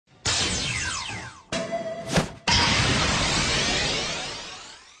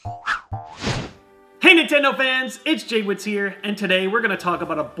Nintendo fans, it's Jaywitz here, and today we're going to talk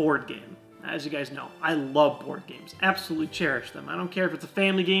about a board game. As you guys know, I love board games, absolutely cherish them. I don't care if it's a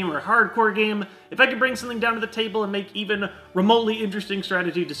family game or a hardcore game. If I can bring something down to the table and make even remotely interesting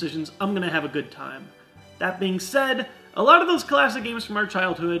strategy decisions, I'm going to have a good time. That being said, a lot of those classic games from our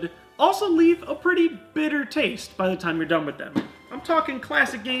childhood also leave a pretty bitter taste by the time you're done with them. I'm talking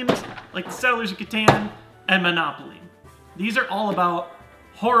classic games like the Settlers of Catan and Monopoly. These are all about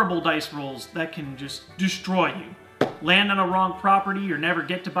horrible dice rolls that can just destroy you. Land on a wrong property or never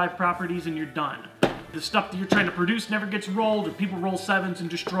get to buy properties and you're done. The stuff that you're trying to produce never gets rolled, or people roll sevens and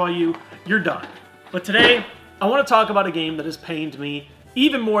destroy you, you're done. But today, I want to talk about a game that has pained me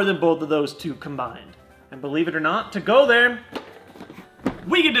even more than both of those two combined. And believe it or not, to go there,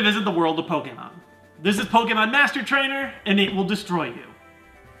 we get to visit the world of Pokemon. This is Pokemon Master Trainer, and it will destroy you.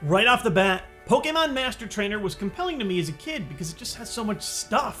 Right off the bat, Pokémon Master Trainer was compelling to me as a kid because it just has so much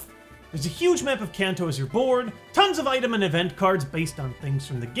stuff. There's a huge map of Kanto as your board, tons of item and event cards based on things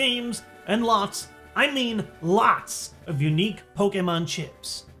from the games, and lots, I mean lots, of unique Pokémon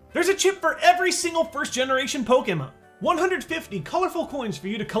chips. There's a chip for every single first generation Pokémon. 150 colorful coins for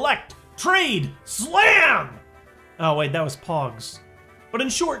you to collect, trade, slam! Oh wait, that was Pogs. But in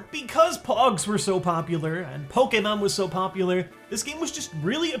short, because Pogs were so popular and Pokemon was so popular, this game was just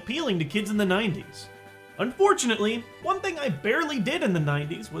really appealing to kids in the 90s. Unfortunately, one thing I barely did in the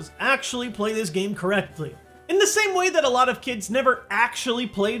 90s was actually play this game correctly. In the same way that a lot of kids never actually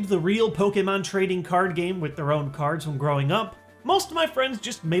played the real Pokemon trading card game with their own cards when growing up, most of my friends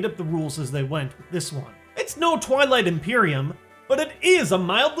just made up the rules as they went with this one. It's no Twilight Imperium, but it is a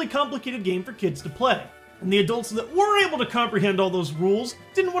mildly complicated game for kids to play. And the adults that were able to comprehend all those rules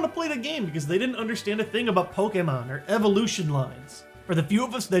didn't want to play the game because they didn't understand a thing about Pokemon or evolution lines. For the few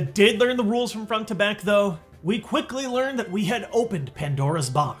of us that did learn the rules from front to back though, we quickly learned that we had opened Pandora's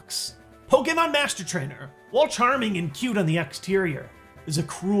box. Pokemon Master Trainer, while charming and cute on the exterior, is a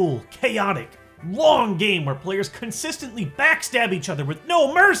cruel, chaotic, long game where players consistently backstab each other with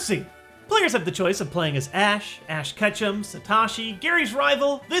no mercy. Players have the choice of playing as Ash, Ash Ketchum, Satoshi, Gary's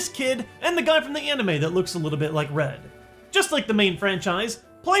rival, this kid, and the guy from the anime that looks a little bit like Red. Just like the main franchise,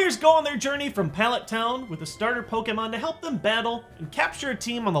 players go on their journey from Pallet Town with a starter Pokemon to help them battle and capture a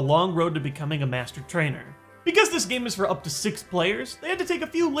team on the long road to becoming a Master Trainer. Because this game is for up to 6 players, they had to take a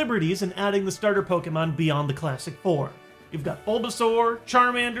few liberties in adding the starter Pokemon beyond the classic 4. You've got Bulbasaur,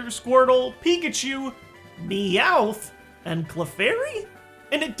 Charmander, Squirtle, Pikachu, Meowth, and Clefairy?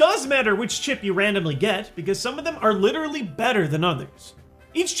 And it does matter which chip you randomly get, because some of them are literally better than others.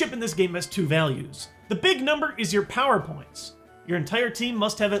 Each chip in this game has 2 values. The big number is your power points. Your entire team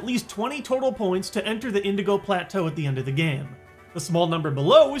must have at least 20 total points to enter the Indigo Plateau at the end of the game. The small number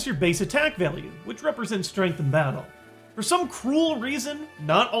below is your base attack value, which represents strength in battle. For some cruel reason,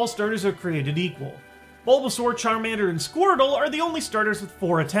 not all starters are created equal. Bulbasaur, Charmander, and Squirtle are the only starters with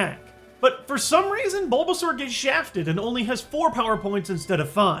 4 attack. But for some reason, Bulbasaur gets shafted and only has 4 power points instead of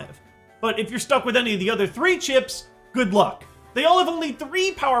 5. But if you're stuck with any of the other 3 chips, good luck. They all have only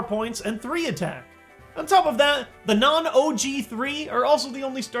 3 power points and 3 attack. On top of that, the non-OG 3 are also the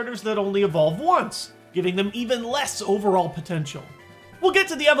only starters that only evolve once, giving them even less overall potential. We'll get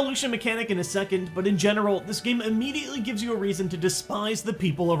to the evolution mechanic in a second, but in general, this game immediately gives you a reason to despise the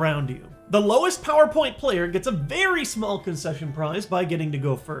people around you. The lowest power point player gets a very small concession prize by getting to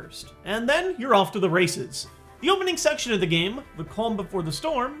go first, and then you're off to the races. The opening section of the game, the calm before the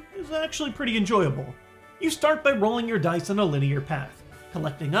storm, is actually pretty enjoyable. You start by rolling your dice on a linear path,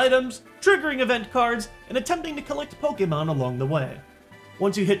 collecting items, triggering event cards, and attempting to collect Pokemon along the way.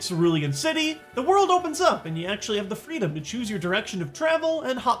 Once you hit Cerulean City, the world opens up and you actually have the freedom to choose your direction of travel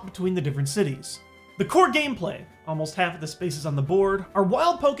and hop between the different cities. The core gameplay, almost half of the spaces on the board, are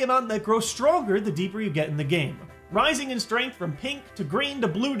wild Pokemon that grow stronger the deeper you get in the game, rising in strength from pink to green to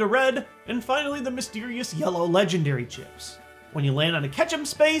blue to red, and finally the mysterious yellow legendary chips. When you land on a Ketchum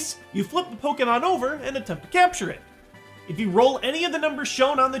space, you flip the Pokemon over and attempt to capture it. If you roll any of the numbers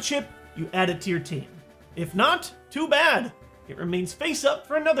shown on the chip, you add it to your team. If not, too bad. It remains face up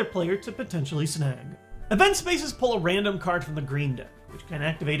for another player to potentially snag. Event spaces pull a random card from the green deck, which can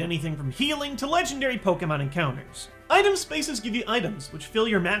activate anything from healing to legendary Pokemon encounters. Item spaces give you items, which fill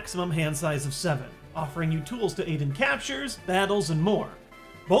your maximum hand size of 7, offering you tools to aid in captures, battles, and more.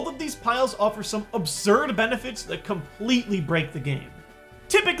 Both of these piles offer some absurd benefits that completely break the game.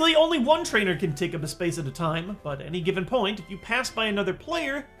 Typically, only one trainer can take up a space at a time, but at any given point, if you pass by another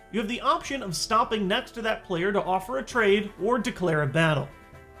player, you have the option of stopping next to that player to offer a trade or declare a battle.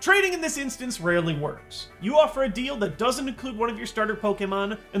 Trading in this instance rarely works. You offer a deal that doesn't include one of your starter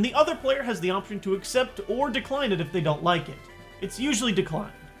Pokemon, and the other player has the option to accept or decline it if they don't like it. It's usually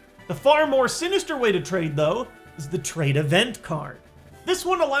declined. The far more sinister way to trade, though, is the trade event card. This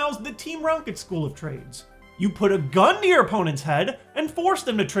one allows the Team Rocket school of trades. You put a gun to your opponent's head and force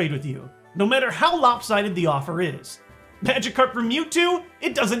them to trade with you, no matter how lopsided the offer is. Magikarp from Mewtwo?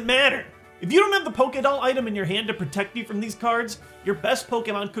 It doesn't matter. If you don't have the Pokédoll item in your hand to protect you from these cards, your best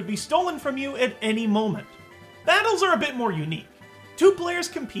Pokémon could be stolen from you at any moment. Battles are a bit more unique. Two players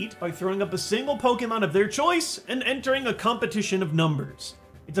compete by throwing up a single Pokémon of their choice and entering a competition of numbers.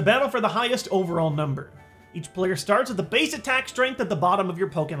 It's a battle for the highest overall number. Each player starts with the base attack strength at the bottom of your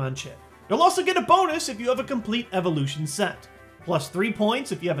Pokémon chip. You'll also get a bonus if you have a complete evolution set. Plus 3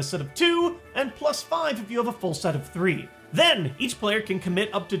 points if you have a set of 2, and plus 5 if you have a full set of 3. Then, each player can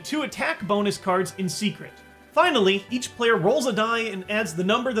commit up to 2 attack bonus cards in secret. Finally, each player rolls a die and adds the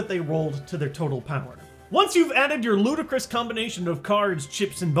number that they rolled to their total power. Once you've added your ludicrous combination of cards,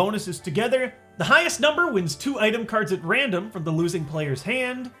 chips, and bonuses together, the highest number wins 2 item cards at random from the losing player's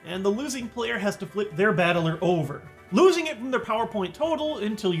hand, and the losing player has to flip their battler over, losing it from their power point total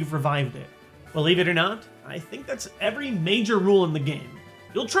until you've revived it. Believe it or not, I think that's every major rule in the game.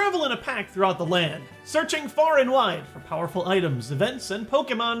 You'll travel in a pack throughout the land, searching far and wide for powerful items, events, and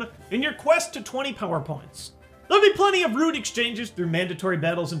Pokémon in your quest to 20 power points. There'll be plenty of rude exchanges through mandatory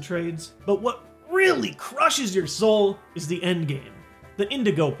battles and trades, but what really crushes your soul is the endgame, the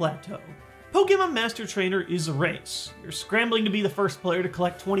Indigo Plateau. Pokémon Master Trainer is a race. You're scrambling to be the first player to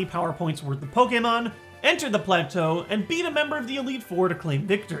collect 20 power points worth of Pokémon, enter the plateau, and beat a member of the Elite Four to claim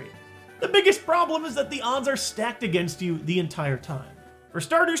victory. The biggest problem is that the odds are stacked against you the entire time. For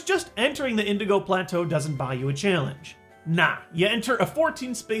starters, just entering the Indigo Plateau doesn't buy you a challenge. Nah, you enter a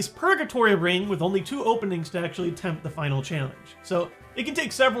 14-space purgatory ring with only 2 openings to actually attempt the final challenge, so it can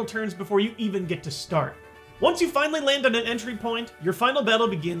take several turns before you even get to start. Once you finally land on an entry point, your final battle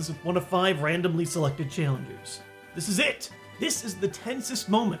begins with one of 5 randomly selected challengers. This is it! This is the tensest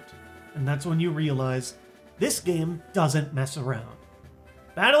moment, and that's when you realize this game doesn't mess around.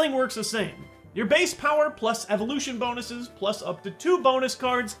 Battling works the same. Your base power plus evolution bonuses plus up to 2 bonus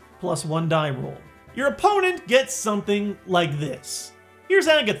cards plus 1 die roll. Your opponent gets something like this. Here's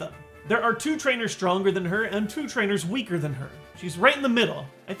Agatha. There are 2 trainers stronger than her and 2 trainers weaker than her. She's right in the middle.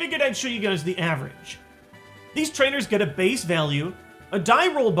 I figured I'd show you guys the average. These trainers get a base value, a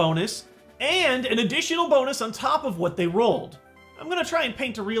die roll bonus, and an additional bonus on top of what they rolled. I'm gonna try and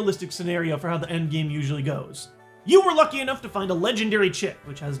paint a realistic scenario for how the endgame usually goes. You were lucky enough to find a legendary chip,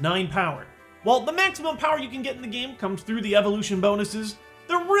 which has 9 power. While the maximum power you can get in the game comes through the evolution bonuses,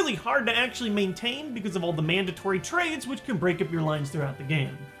 they're really hard to actually maintain because of all the mandatory trades which can break up your lines throughout the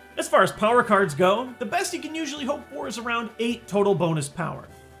game. As far as power cards go, the best you can usually hope for is around 8 total bonus power.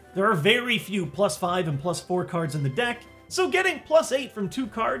 There are very few plus 5 and plus 4 cards in the deck, so getting plus 8 from 2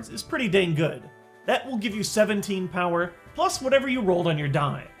 cards is pretty dang good. That will give you 17 power, plus whatever you rolled on your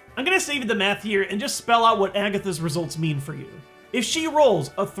die. I'm gonna save you the math here and just spell out what Agatha's results mean for you. If she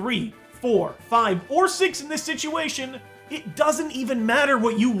rolls a 3, 4, 5, or 6 in this situation, it doesn't even matter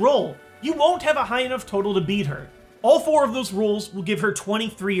what you roll. You won't have a high enough total to beat her. All 4 of those rolls will give her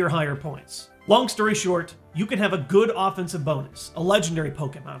 23 or higher points. Long story short, you can have a good offensive bonus, a legendary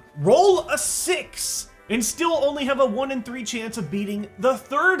Pokemon, roll a 6, and still only have a 1 in 3 chance of beating the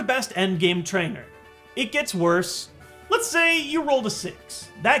 3rd best endgame trainer. It gets worse. Let's say you rolled a 6.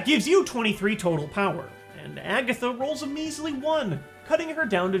 That gives you 23 total power, and Agatha rolls a measly 1, cutting her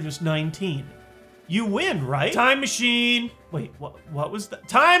down to just 19. You win, right? Time machine! Wait, what was that?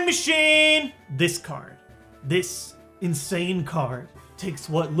 Time machine! This card, this insane card, takes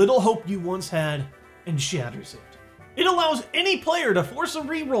what little hope you once had and shatters it. It allows any player to force a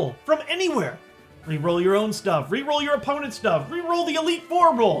reroll from anywhere. Reroll your own stuff, reroll your opponent's stuff, reroll the Elite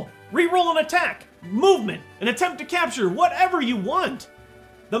Four roll, reroll an attack, movement, an attempt to capture, whatever you want.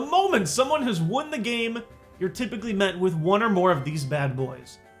 The moment someone has won the game, you're typically met with 1 or more of these bad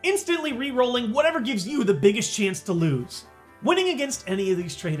boys, instantly re-rolling whatever gives you the biggest chance to lose. Winning against any of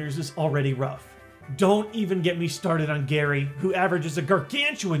these trainers is already rough. Don't even get me started on Gary, who averages a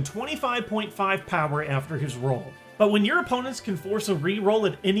gargantuan 25.5 power after his roll. But when your opponents can force a re-roll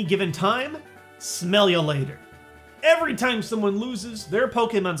at any given time, smell you later. Every time someone loses, their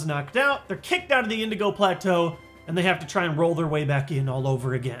Pokemon's knocked out, they're kicked out of the Indigo Plateau, and they have to try and roll their way back in all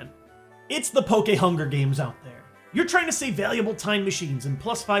over again. It's the Poke Hunger Games out there. You're trying to save valuable time machines and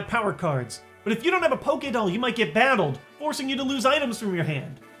plus 5 power cards, but if you don't have a Pokédoll, you might get battled, forcing you to lose items from your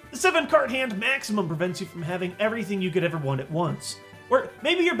hand. The 7-card hand maximum prevents you from having everything you could ever want at once. Or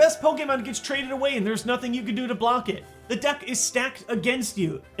maybe your best Pokemon gets traded away and there's nothing you can do to block it. The deck is stacked against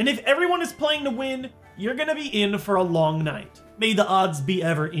you, and if everyone is playing to win, you're gonna be in for a long night. May the odds be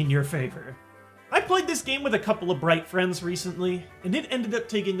ever in your favor. I played this game with a couple of bright friends recently, and it ended up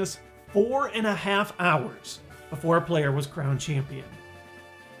taking us 4.5 hours before a player was crowned champion.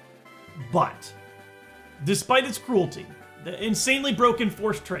 But, despite its cruelty, the insanely broken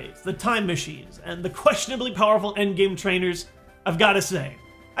force trades, the time machines, and the questionably powerful endgame trainers, I've gotta say,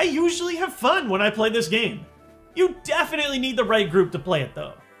 I usually have fun when I play this game. You definitely need the right group to play it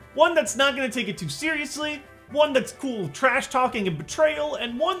though. One that's not gonna take it too seriously, one that's cool with trash talking and betrayal,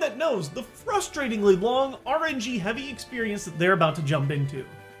 and one that knows the frustratingly long RNG heavy experience that they're about to jump into.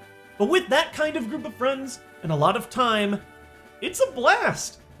 But with that kind of group of friends, and a lot of time, it's a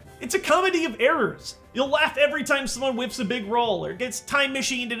blast! It's a comedy of errors. You'll laugh every time someone whiffs a big roll or gets time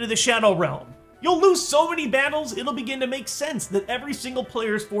machined into the Shadow Realm. You'll lose so many battles, it'll begin to make sense that every single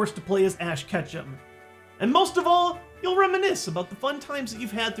player is forced to play as Ash Ketchum. And most of all, you'll reminisce about the fun times that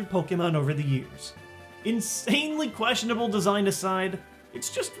you've had through Pokemon over the years. Insanely questionable design aside, it's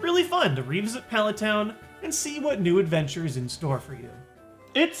just really fun to revisit Pallet Town and see what new adventure is in store for you.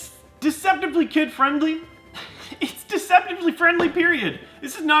 It's deceptively kid-friendly. It's deceptively friendly, period.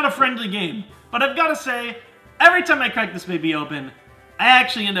 This is not a friendly game. But I've got to say, every time I crack this baby open, I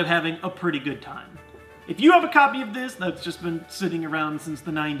actually end up having a pretty good time. If you have a copy of this that's just been sitting around since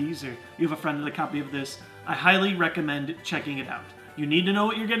the 90s, or you have a friend with a copy of this, I highly recommend checking it out. You need to know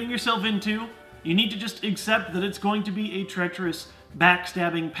what you're getting yourself into. You need to just accept that it's going to be a treacherous,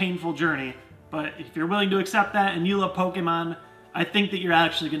 backstabbing, painful journey. But if you're willing to accept that and you love Pokemon, I think that you're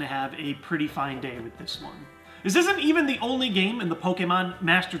actually going to have a pretty fine day with this one. This isn't even the only game in the Pokémon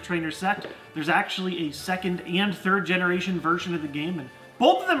Master Trainer set. There's actually a second and third generation version of the game, and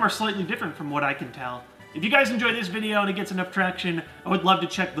both of them are slightly different from what I can tell. If you guys enjoy this video and it gets enough traction, I would love to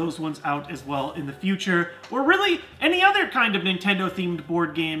check those ones out as well in the future, or really any other kind of Nintendo-themed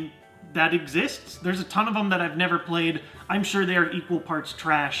board game that exists. There's a ton of them that I've never played. I'm sure they are equal parts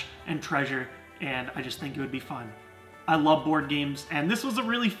trash and treasure, and I just think it would be fun. I love board games, and this was a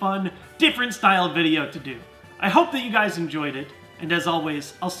really fun, different style video to do. I hope that you guys enjoyed it, and as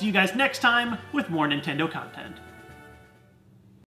always, I'll see you guys next time with more Nintendo content.